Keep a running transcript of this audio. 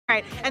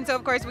Right, and so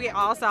of course we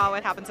all saw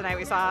what happened tonight.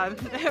 We saw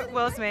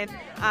Will Smith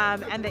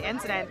and the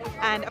incident,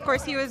 and of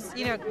course he was,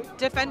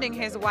 defending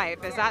his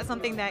wife. Is that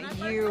something that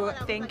you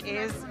think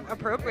is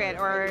appropriate,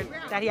 or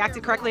that he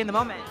acted correctly in the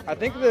moment? I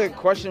think the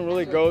question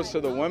really goes to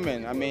the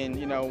women. I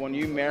mean, when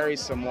you marry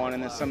someone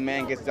and then some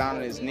man gets down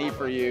on his knee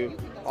for you,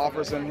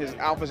 offers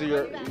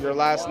your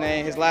last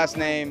name, his last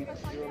name,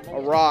 a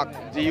rock,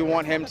 do you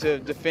want him to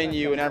defend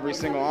you in every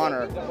single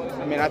honor?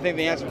 I mean, I think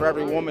the answer for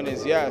every woman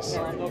is yes.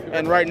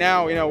 And right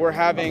now, we're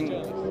having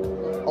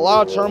a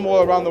lot of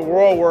turmoil around the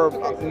world where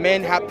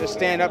men have to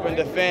stand up and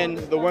defend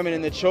the women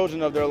and the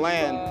children of their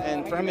land.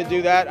 And for him to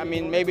do that, I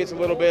mean, maybe it's a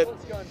little bit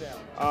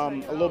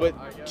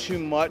too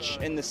much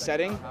in the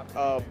setting.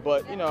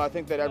 But I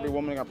think that every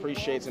woman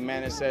appreciates a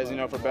man that says,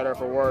 for better or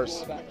for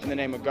worse, in the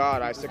name of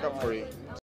God, I stick up for you.